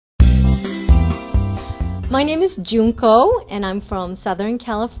My name is Junko, and I'm from Southern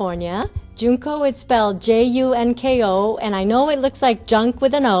California. Junko, it's spelled Junko, and I know it looks like junk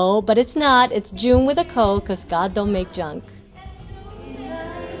with an O, but it's not. It's June with a ko, because God don't make junk.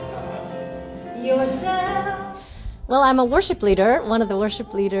 Well, I'm a worship leader, one of the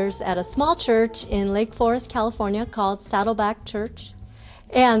worship leaders at a small church in Lake Forest, California called Saddleback Church.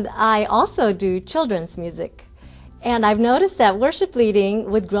 And I also do children's music. And I've noticed that worship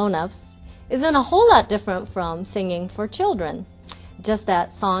leading with grown-ups isn't a whole lot different from singing for children, just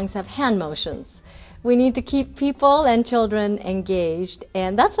that songs have hand motions. We need to keep people and children engaged,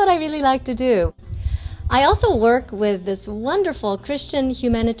 and that's what I really like to do. I also work with this wonderful Christian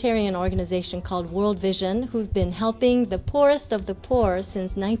humanitarian organization called World Vision, who's been helping the poorest of the poor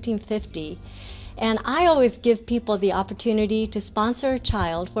since 1950. And I always give people the opportunity to sponsor a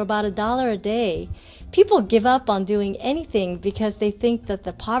child for about $1 a day. People give up on doing anything because they think that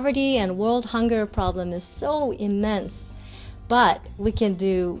the poverty and world hunger problem is so immense. But we can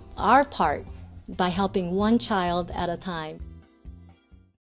do our part by helping one child at a time.